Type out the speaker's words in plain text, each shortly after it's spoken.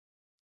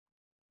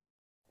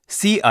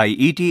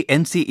CIET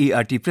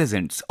NCERT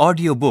presents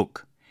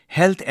audiobook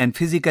Health and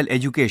Physical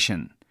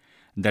Education,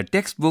 the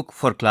textbook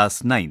for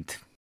class 9th.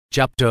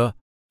 Chapter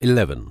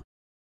 11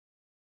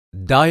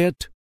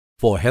 Diet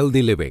for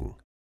Healthy Living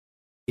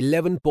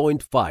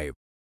 11.5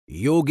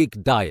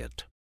 Yogic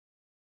Diet.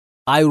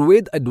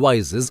 Ayurveda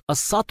advises a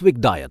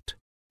sattvic diet,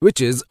 which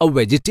is a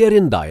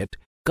vegetarian diet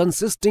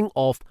consisting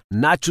of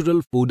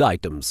natural food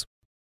items.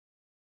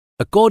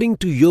 According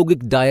to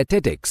yogic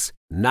dietetics,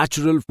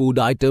 natural food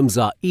items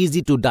are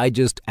easy to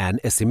digest and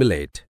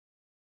assimilate.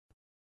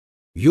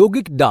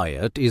 Yogic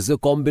diet is a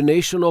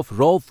combination of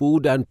raw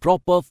food and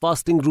proper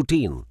fasting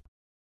routine.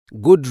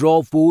 Good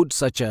raw food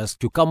such as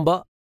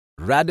cucumber,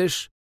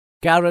 radish,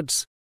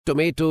 carrots,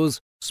 tomatoes,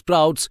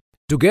 sprouts,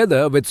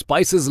 together with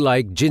spices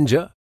like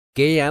ginger,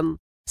 cayenne,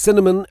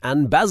 cinnamon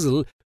and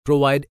basil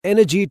provide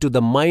energy to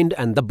the mind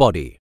and the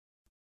body.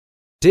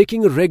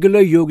 Taking a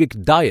regular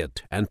yogic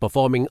diet and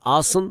performing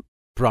asana,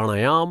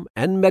 pranayam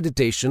and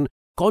meditation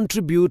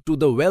contribute to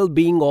the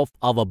well-being of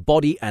our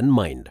body and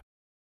mind.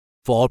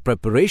 For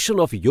preparation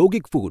of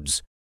yogic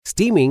foods,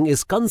 steaming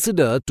is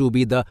considered to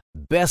be the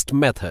best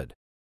method.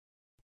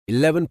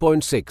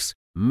 11.6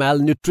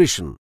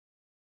 Malnutrition.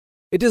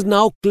 It is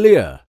now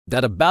clear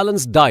that a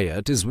balanced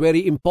diet is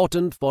very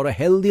important for a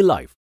healthy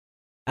life.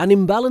 An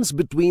imbalance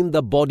between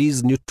the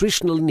body's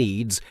nutritional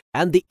needs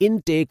and the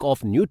intake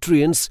of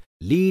nutrients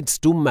leads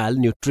to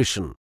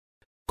malnutrition.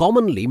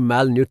 Commonly,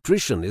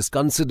 malnutrition is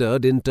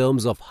considered in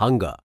terms of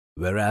hunger,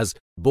 whereas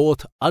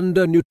both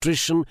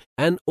undernutrition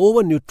and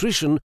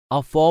overnutrition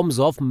are forms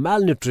of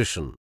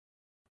malnutrition.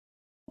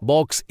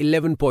 Box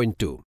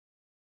 11.2.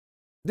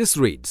 This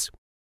reads,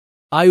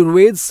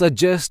 Ayurveda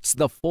suggests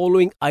the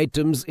following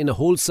items in a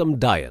wholesome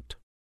diet: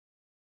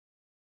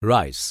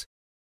 rice,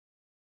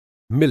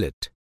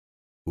 millet,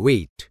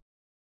 wheat,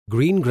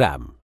 green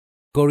gram,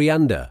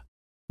 coriander,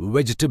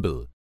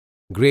 vegetable,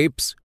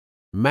 grapes,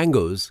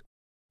 mangoes,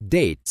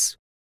 dates,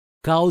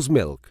 cow's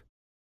milk,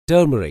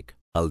 turmeric,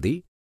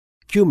 haldi,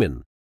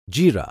 cumin,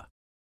 jeera.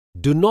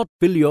 Do not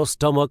fill your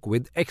stomach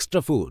with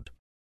extra food.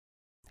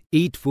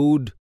 Eat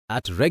food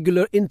at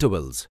regular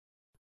intervals.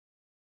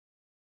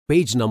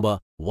 Page number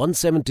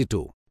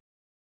 172.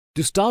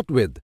 To start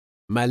with,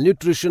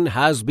 malnutrition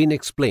has been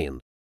explained.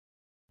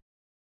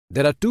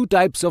 There are two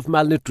types of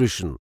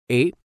malnutrition: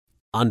 A.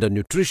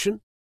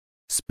 Undernutrition,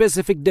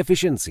 specific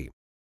deficiency;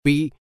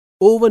 B.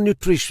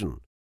 Overnutrition,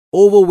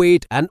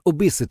 overweight and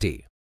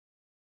obesity.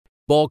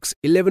 Box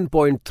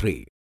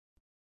 11.3.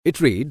 It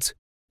reads,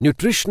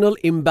 nutritional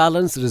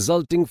imbalance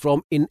resulting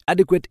from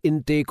inadequate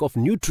intake of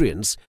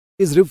nutrients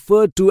is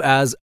referred to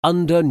as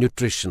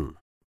undernutrition.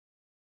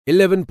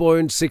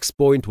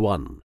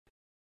 11.6.1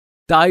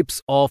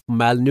 Types of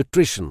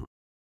malnutrition.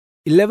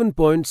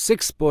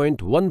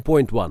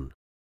 11.6.1.1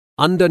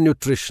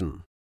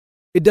 Undernutrition.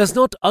 It does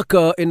not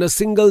occur in a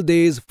single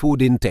day's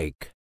food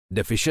intake.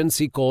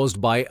 Deficiency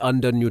caused by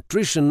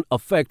undernutrition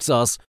affects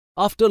us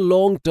after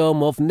long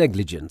term of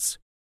negligence.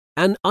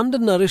 An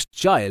undernourished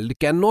child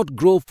cannot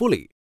grow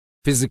fully,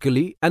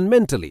 physically and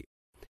mentally.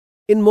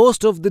 In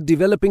most of the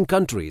developing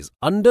countries,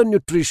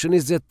 undernutrition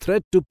is a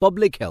threat to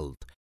public health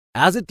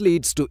as it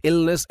leads to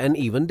illness and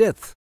even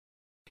death.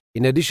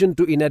 In addition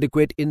to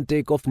inadequate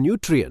intake of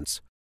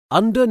nutrients,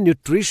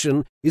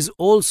 undernutrition is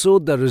also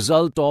the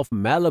result of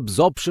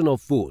malabsorption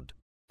of food,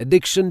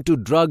 addiction to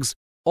drugs,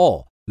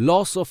 or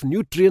loss of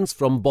nutrients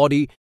from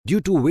body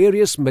due to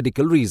various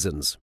medical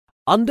reasons.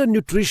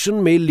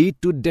 Undernutrition may lead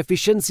to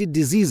deficiency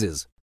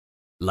diseases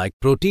like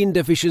protein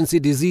deficiency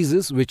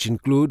diseases, which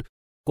include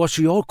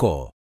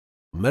kwashiorkor,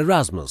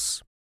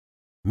 marasmus,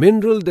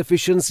 mineral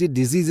deficiency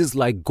diseases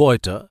like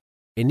goiter,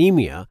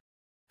 anemia,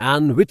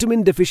 and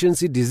vitamin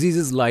deficiency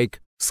diseases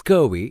like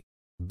scurvy,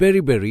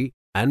 beriberi,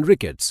 and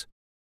rickets.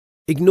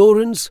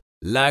 Ignorance,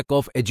 lack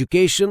of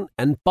education,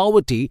 and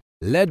poverty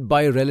led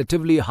by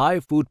relatively high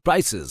food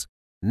prices,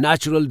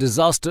 natural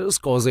disasters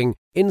causing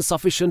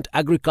insufficient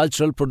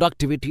agricultural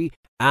productivity,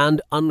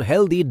 and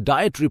unhealthy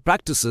dietary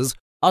practices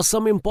are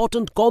some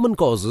important common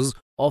causes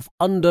of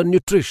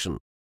undernutrition.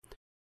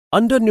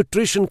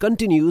 Undernutrition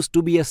continues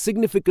to be a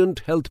significant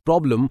health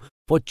problem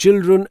for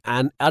children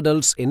and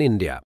adults in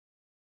India.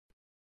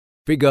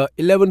 Figure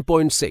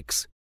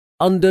 11.6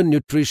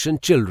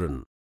 Undernutrition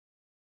Children.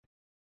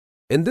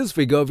 In this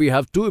figure, we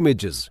have two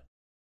images.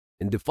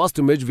 In the first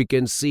image, we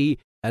can see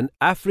an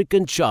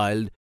African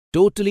child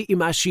totally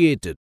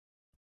emaciated.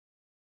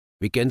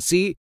 We can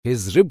see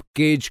his rib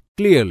cage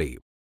clearly.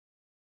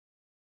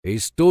 He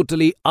is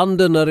totally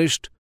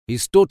undernourished. He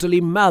is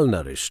totally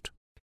malnourished.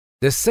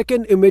 The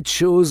second image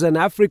shows an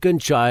African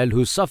child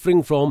who is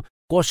suffering from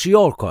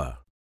kwashiorkor.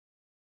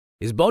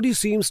 His body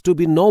seems to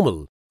be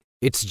normal.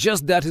 It's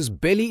just that his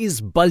belly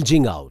is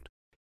bulging out.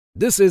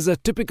 This is a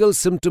typical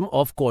symptom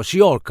of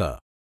kwashiorkor.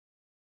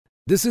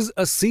 This is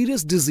a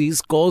serious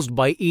disease caused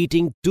by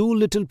eating too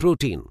little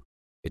protein.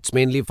 It's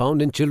mainly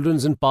found in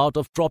children in part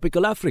of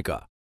tropical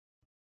Africa.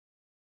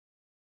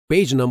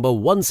 Page number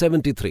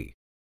 173.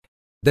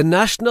 The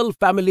National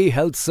Family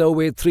Health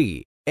Survey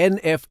 3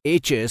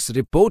 NFHS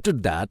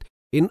reported that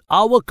In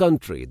our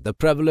country, the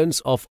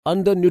prevalence of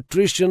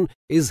undernutrition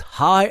is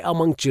high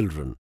among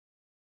children.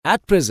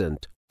 At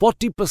present,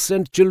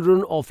 40%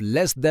 children of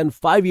less than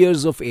 5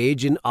 years of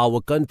age in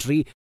our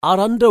country are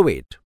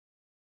underweight.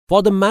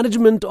 For the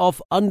management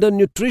of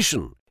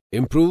undernutrition,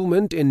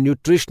 improvement in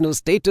nutritional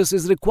status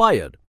is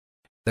required.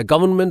 The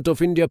Government of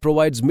India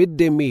provides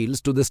midday meals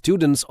to the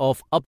students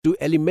of up to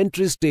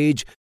elementary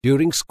stage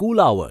during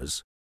school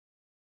hours.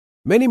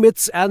 Many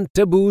myths and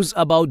taboos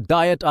about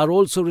diet are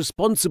also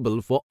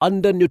responsible for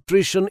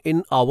undernutrition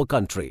in our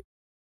country.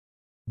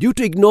 Due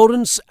to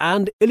ignorance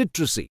and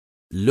illiteracy,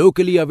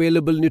 locally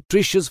available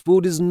nutritious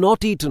food is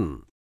not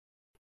eaten.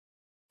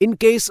 In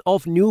case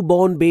of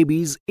newborn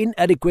babies,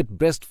 inadequate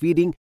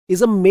breastfeeding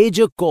is a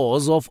major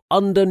cause of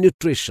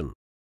undernutrition.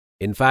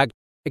 In fact,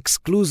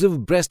 exclusive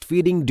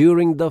breastfeeding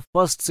during the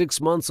first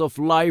 6 months of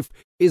life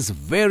is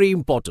very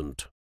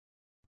important.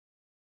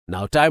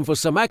 Now time for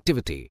some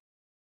activity.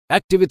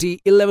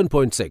 Activity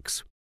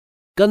 11.6.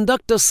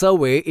 Conduct a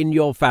survey in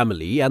your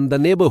family and the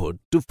neighborhood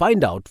to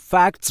find out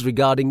facts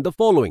regarding the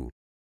following.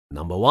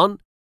 Number 1.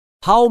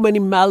 How many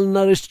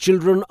malnourished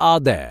children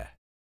are there?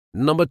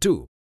 Number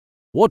 2.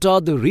 What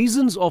are the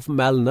reasons of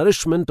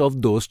malnourishment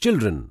of those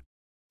children?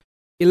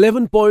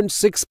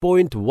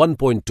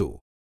 11.6.1.2.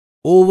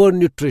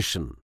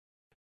 Overnutrition.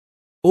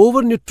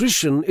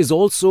 Overnutrition is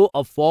also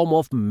a form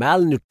of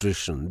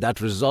malnutrition that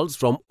results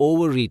from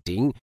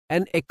overeating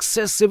and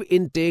excessive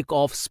intake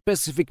of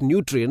specific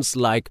nutrients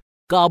like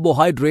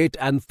carbohydrate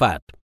and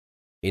fat.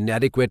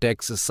 Inadequate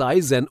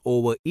exercise and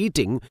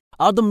overeating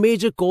are the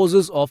major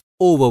causes of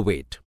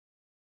overweight.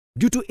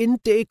 Due to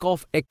intake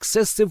of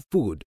excessive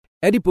food,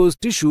 adipose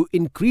tissue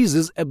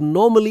increases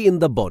abnormally in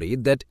the body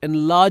that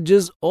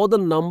enlarges, or the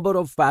number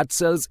of fat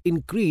cells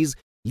increase,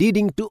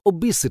 leading to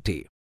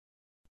obesity.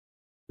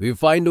 We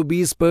find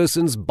obese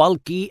persons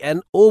bulky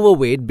and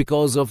overweight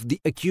because of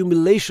the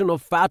accumulation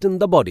of fat in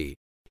the body.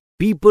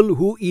 People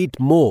who eat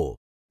more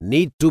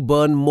need to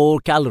burn more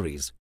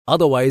calories.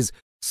 Otherwise,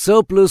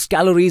 surplus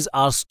calories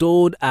are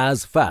stored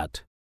as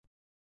fat.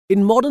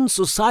 In modern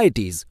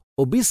societies,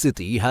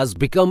 obesity has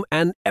become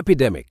an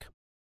epidemic.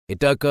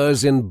 It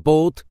occurs in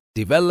both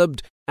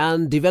developed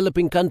and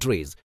developing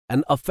countries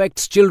and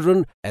affects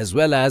children as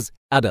well as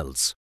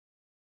adults.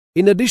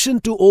 In addition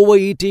to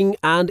overeating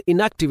and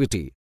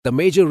inactivity, the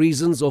major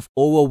reasons of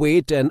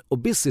overweight and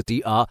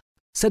obesity are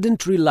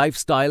sedentary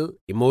lifestyle,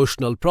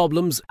 emotional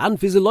problems, and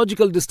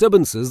physiological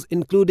disturbances,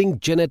 including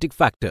genetic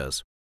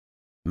factors.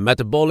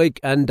 Metabolic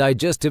and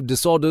digestive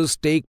disorders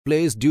take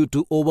place due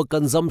to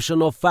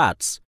overconsumption of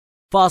fats,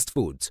 fast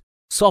foods,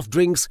 soft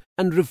drinks,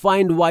 and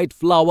refined white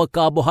flour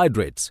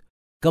carbohydrates,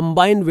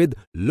 combined with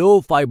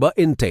low fiber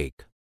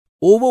intake.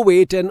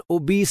 Overweight and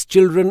obese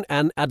children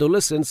and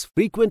adolescents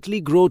frequently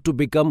grow to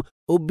become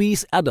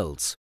obese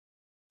adults.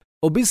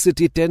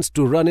 Obesity tends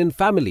to run in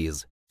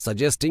families,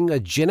 suggesting a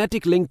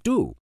genetic link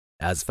too,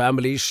 as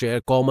families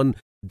share common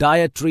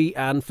dietary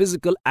and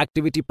physical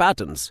activity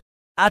patterns,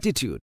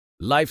 attitude,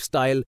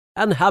 lifestyle,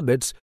 and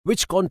habits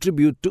which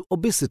contribute to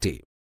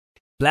obesity.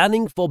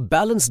 Planning for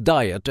balanced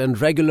diet and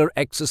regular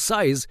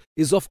exercise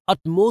is of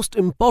utmost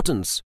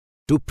importance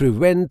to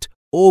prevent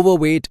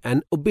overweight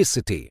and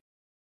obesity.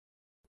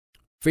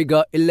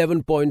 Figure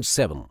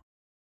 11.7.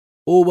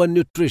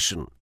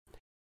 Overnutrition.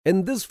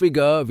 In this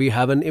figure, we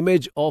have an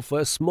image of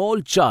a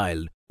small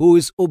child who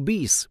is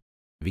obese.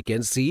 We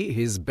can see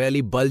his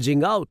belly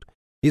bulging out.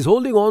 He's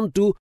holding on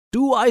to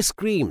 2 ice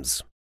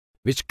creams,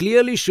 which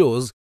clearly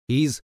shows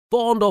he's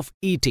fond of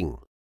eating.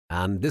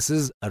 And this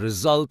is a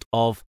result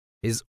of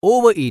his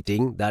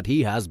overeating that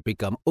he has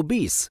become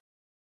obese.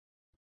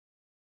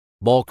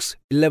 Box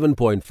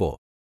 11.4.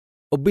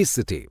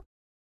 Obesity.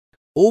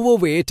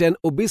 Overweight and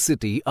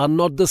obesity are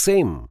not the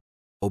same.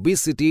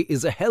 Obesity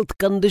is a health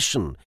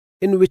condition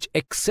in which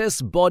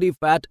excess body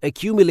fat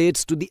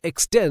accumulates to the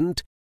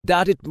extent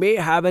that it may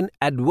have an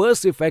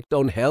adverse effect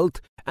on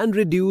health and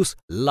reduce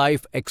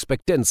life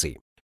expectancy.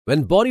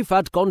 When body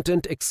fat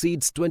content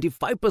exceeds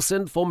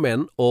 25% for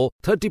men or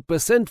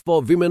 30%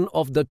 for women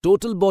of the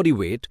total body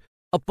weight,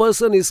 a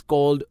person is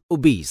called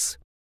obese.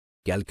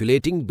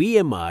 Calculating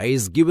BMI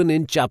is given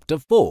in Chapter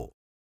 4,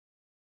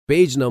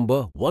 page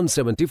number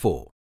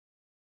 174.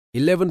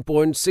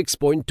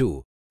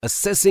 11.6.2.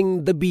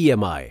 Assessing the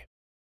BMI.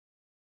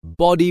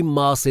 Body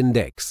Mass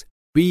Index.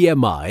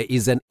 BMI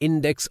is an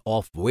index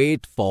of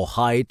weight for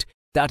height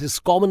that is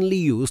commonly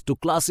used to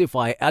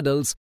classify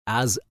adults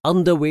as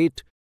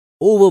underweight,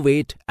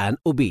 overweight, and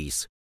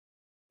obese.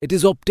 It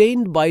is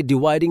obtained by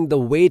dividing the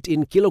weight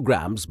in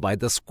kilograms by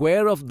the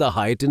square of the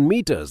height in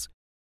meters,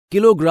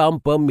 kilogram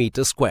per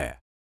meter square.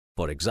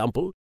 For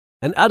example,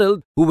 an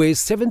adult who weighs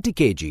 70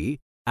 kg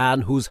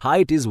and whose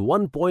height is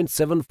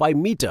 1.75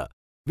 meter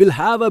will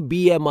have a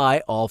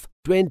BMI of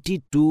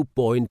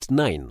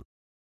 22.9.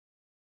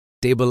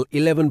 Table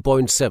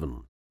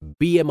 11.7.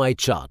 BMI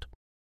chart.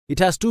 It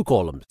has 2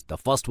 columns. The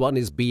first one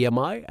is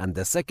BMI and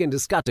the second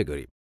is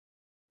category.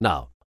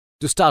 Now,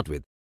 to start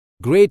with,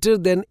 greater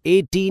than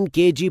 18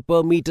 kg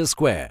per meter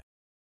square.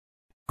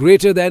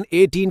 Greater than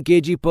 18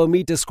 kg per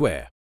meter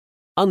square.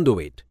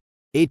 Underweight.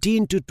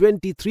 18 to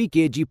 23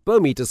 kg per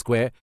meter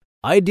square,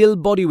 ideal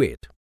body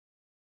weight.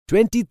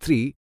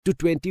 23 to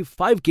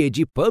 25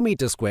 kg per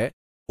meter square,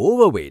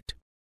 overweight.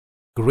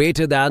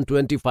 Greater than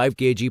 25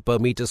 kg per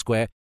meter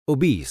square,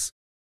 obese.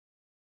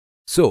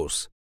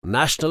 Source: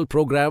 National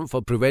Program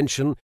for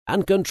Prevention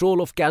and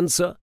Control of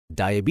Cancer,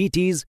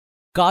 Diabetes,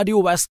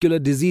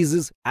 Cardiovascular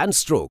Diseases and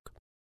Stroke.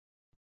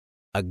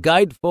 A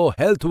Guide for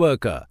Health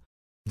Worker,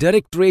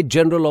 Directorate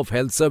General of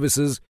Health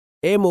Services,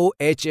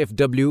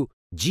 MOHFW,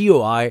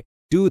 GOI,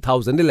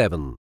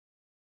 2011.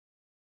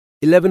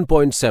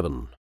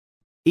 11.7.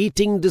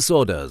 Eating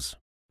disorders.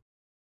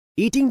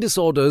 Eating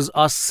disorders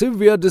are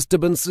severe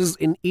disturbances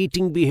in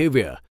eating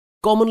behavior,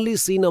 commonly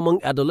seen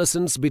among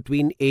adolescents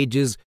between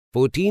ages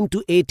 14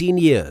 to 18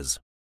 years.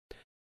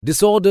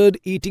 Disordered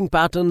eating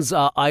patterns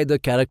are either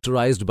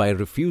characterized by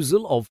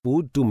refusal of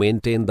food to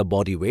maintain the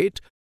body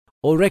weight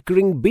or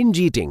recurring binge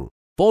eating,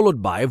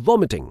 followed by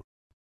vomiting.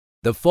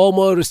 The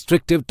former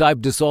restrictive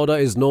type disorder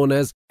is known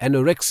as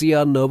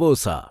anorexia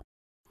nervosa,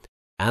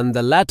 and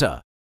the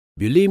latter,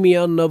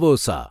 bulimia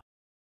nervosa.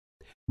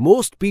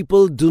 Most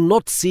people do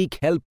not seek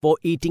help for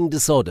eating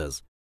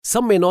disorders.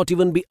 Some may not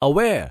even be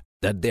aware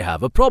that they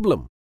have a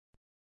problem.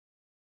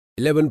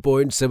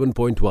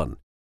 11.7.1.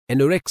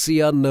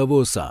 Anorexia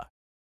nervosa,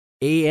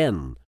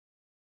 AN.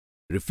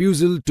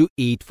 Refusal to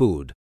eat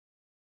food.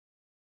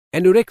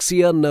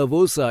 Anorexia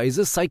nervosa is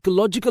a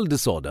psychological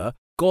disorder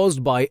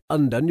caused by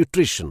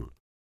undernutrition.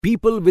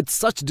 People with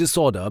such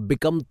disorder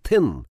become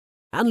thin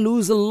and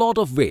lose a lot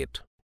of weight.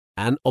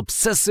 An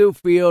obsessive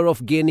fear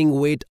of gaining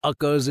weight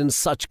occurs in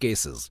such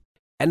cases.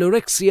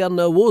 Anorexia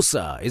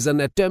nervosa is an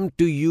attempt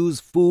to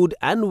use food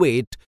and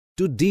weight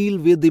to deal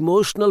with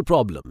emotional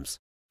problems,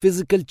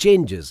 physical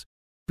changes,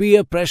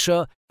 peer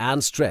pressure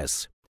and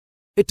stress.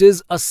 It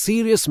is a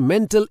serious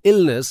mental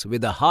illness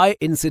with a high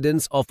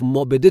incidence of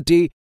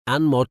morbidity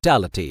and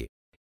mortality.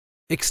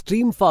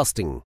 Extreme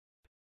fasting,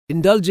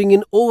 indulging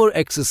in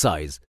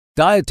over-exercise,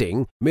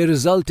 dieting may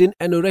result in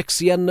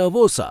anorexia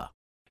nervosa.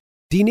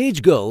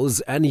 Teenage girls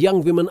and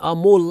young women are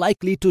more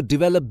likely to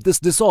develop this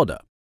disorder.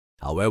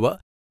 However,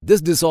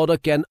 this disorder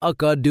can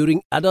occur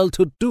during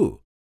adulthood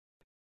too.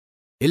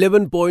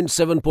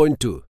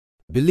 11.7.2.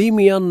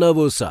 Bulimia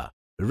nervosa,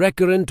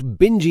 recurrent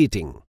binge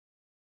eating.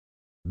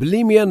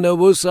 Bulimia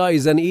nervosa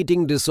is an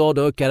eating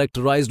disorder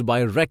characterized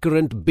by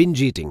recurrent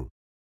binge eating,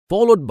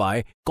 followed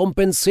by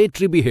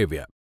compensatory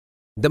behavior.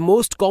 The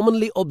most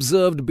commonly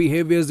observed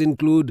behaviors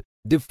include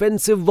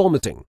defensive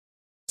vomiting,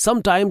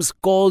 sometimes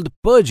called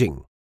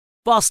purging,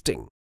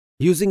 fasting,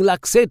 using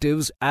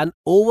laxatives and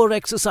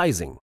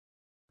over-exercising.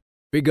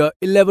 Figure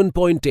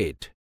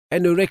 11.8.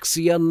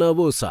 Anorexia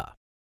nervosa.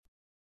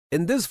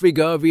 In this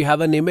figure, we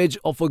have an image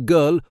of a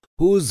girl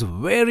who's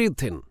very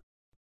thin.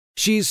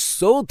 She is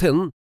so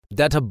thin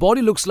that her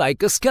body looks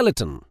like a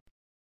skeleton.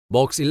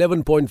 Box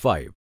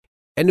 11.5.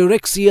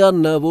 Anorexia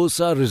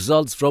nervosa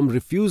results from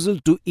refusal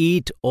to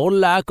eat or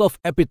lack of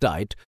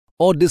appetite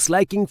or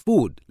disliking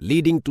food,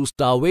 leading to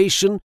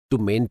starvation to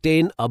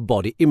maintain a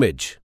body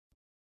image.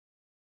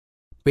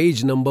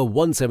 Page number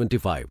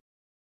 175.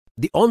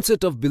 The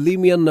onset of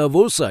bulimia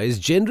nervosa is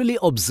generally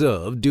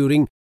observed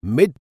during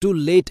mid to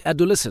late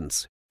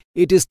adolescence.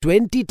 It is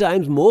 20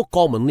 times more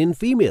common in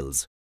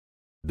females.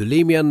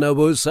 Bulimia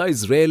nervosa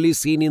is rarely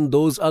seen in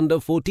those under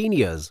 14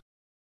 years.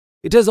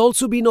 It has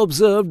also been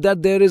observed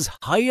that there is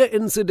higher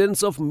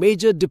incidence of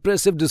major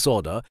depressive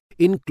disorder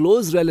in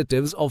close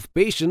relatives of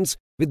patients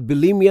with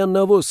bulimia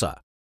nervosa.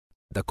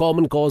 The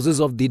common causes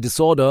of the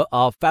disorder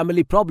are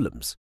family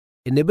problems,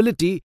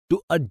 inability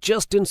to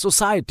adjust in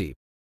society,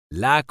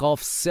 lack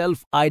of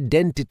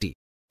self-identity,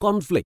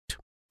 conflict,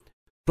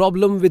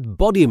 problem with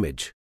body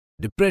image,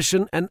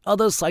 depression and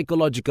other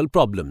psychological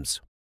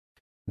problems.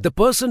 The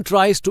person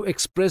tries to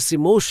express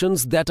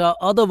emotions that are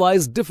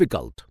otherwise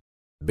difficult,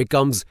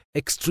 becomes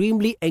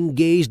extremely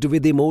engaged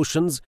with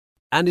emotions,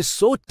 and is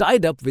so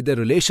tied up with a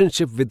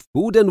relationship with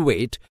food and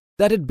weight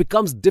that it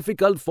becomes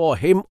difficult for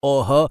him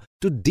or her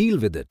to deal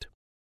with it.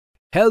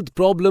 Health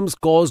problems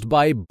caused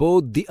by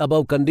both the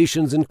above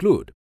conditions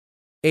include: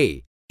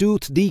 A.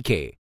 Tooth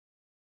decay,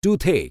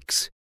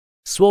 toothaches,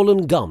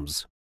 swollen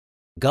gums,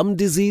 gum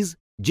disease,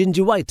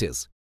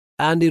 gingivitis,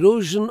 and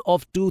erosion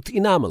of tooth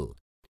enamel,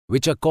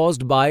 which are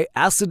caused by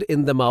acid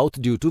in the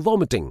mouth due to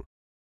vomiting.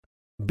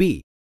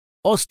 B.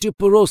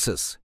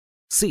 Osteoporosis.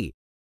 C.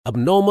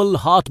 Abnormal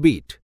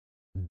heartbeat.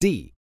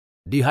 D.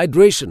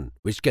 Dehydration,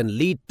 which can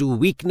lead to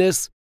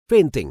weakness,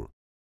 fainting.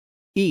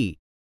 E.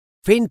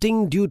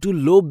 Fainting due to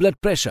low blood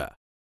pressure.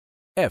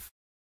 F.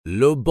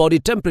 Low body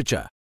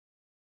temperature.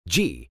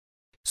 G.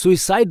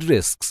 Suicide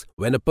risks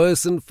when a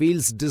person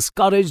feels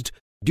discouraged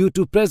due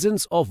to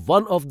presence of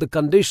one of the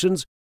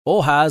conditions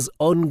or has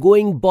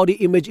ongoing body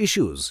image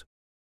issues.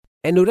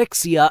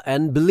 Anorexia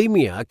and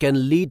bulimia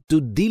can lead to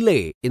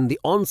delay in the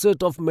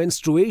onset of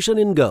menstruation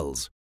in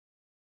girls.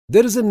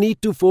 There is a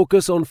need to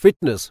focus on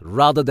fitness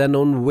rather than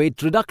on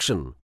weight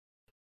reduction.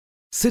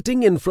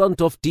 Sitting in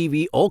front of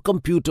TV or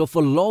computer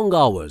for long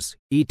hours,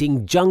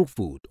 eating junk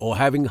food or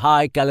having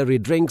high-calorie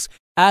drinks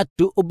add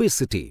to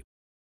obesity.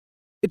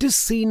 It is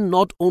seen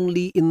not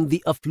only in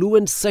the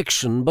affluent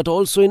section but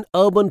also in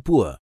urban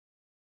poor.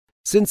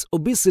 Since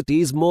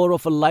obesity is more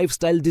of a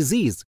lifestyle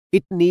disease,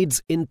 it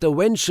needs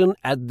intervention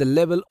at the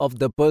level of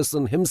the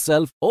person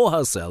himself or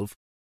herself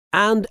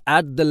and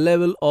at the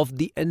level of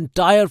the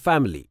entire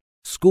family,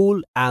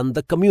 school and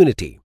the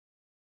community.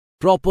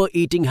 Proper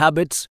eating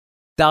habits,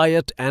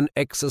 diet and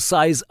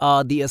exercise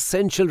are the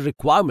essential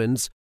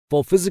requirements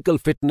for physical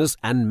fitness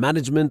and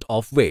management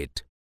of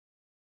weight.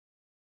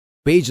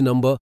 Page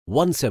number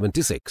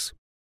 176.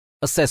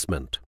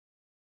 Assessment.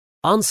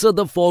 Answer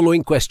the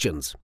following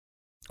questions.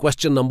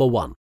 Question number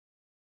 1.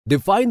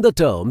 Define the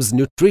terms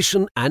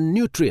nutrition and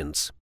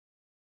nutrients.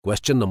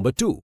 Question number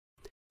 2.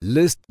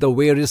 List the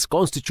various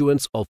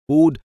constituents of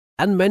food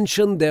and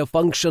mention their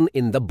function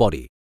in the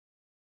body.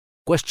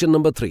 Question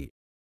number 3.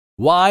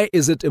 Why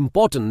is it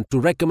important to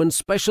recommend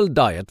special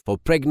diet for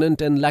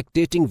pregnant and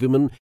lactating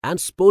women and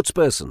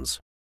sportspersons?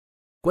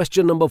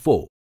 Question number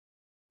 4.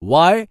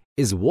 Why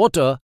is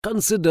water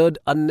considered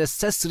a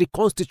necessary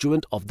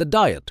constituent of the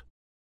diet?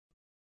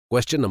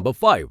 Question number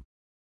 5.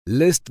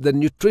 List the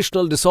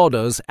nutritional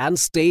disorders and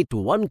state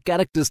one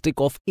characteristic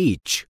of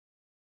each.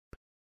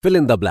 Fill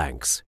in the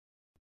blanks.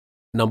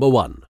 Number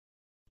 1.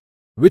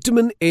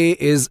 Vitamin A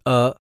is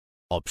a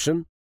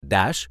option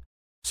dash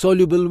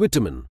soluble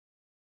vitamin.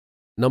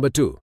 Number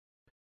 2.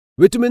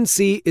 Vitamin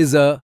C is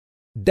a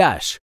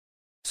dash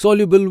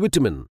soluble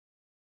vitamin.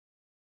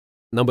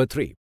 Number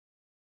 3.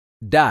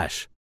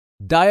 Dash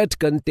diet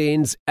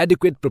contains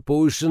adequate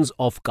proportions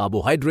of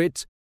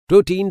carbohydrates,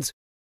 proteins,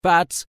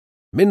 fats,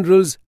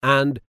 minerals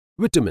and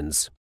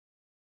vitamins.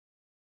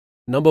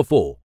 Number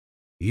 4.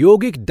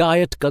 Yogic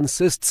diet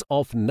consists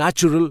of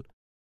natural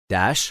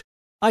dash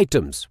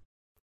items.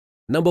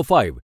 Number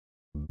 5.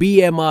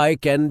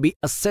 BMI can be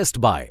assessed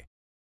by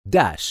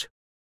dash.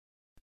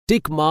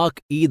 Tick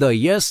mark either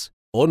yes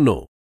or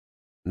no.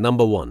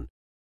 Number 1.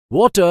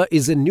 Water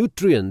is a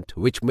nutrient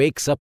which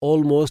makes up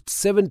almost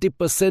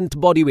 70%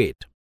 body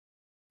weight.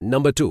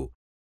 Number 2.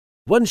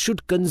 One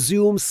should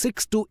consume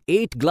 6 to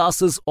 8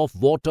 glasses of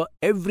water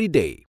every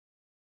day.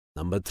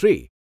 Number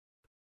 3.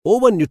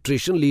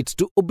 Overnutrition leads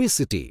to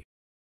obesity.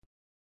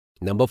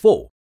 Number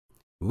 4.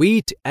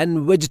 Wheat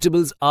and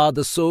vegetables are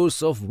the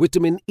source of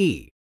vitamin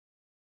E.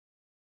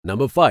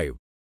 Number 5.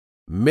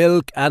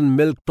 Milk and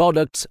milk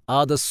products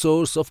are the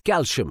source of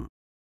calcium.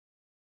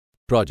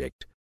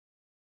 Project.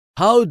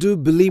 How do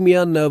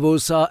bulimia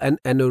nervosa and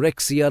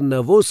anorexia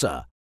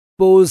nervosa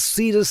pose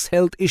serious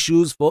health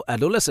issues for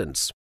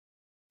adolescents?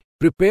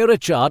 Prepare a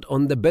chart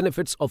on the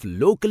benefits of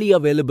locally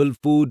available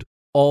food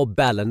or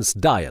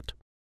balanced diet.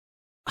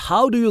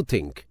 How do you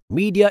think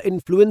media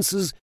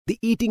influences the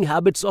eating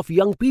habits of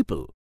young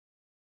people?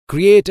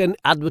 Create an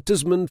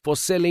advertisement for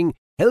selling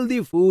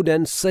healthy food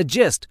and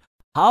suggest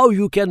how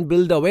you can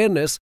build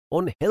awareness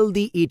on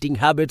healthy eating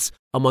habits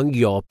among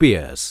your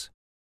peers.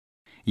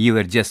 You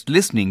were just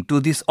listening to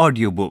this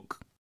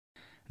audiobook.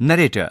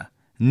 Narrator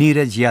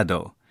Neeraj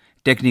Yadav.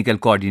 Technical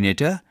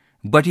Coordinator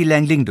Bati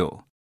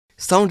Langlingdo.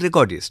 Sound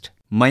Recordist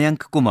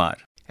Mayank Kumar.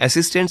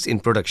 Assistants in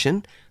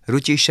Production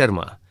Ruchi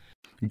Sharma.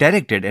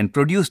 Directed and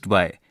produced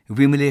by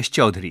Vimalesh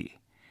Chaudhary.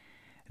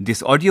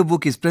 This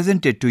audiobook is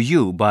presented to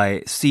you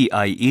by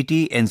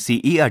CIET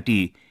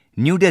NCERT,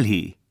 New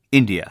Delhi,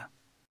 India.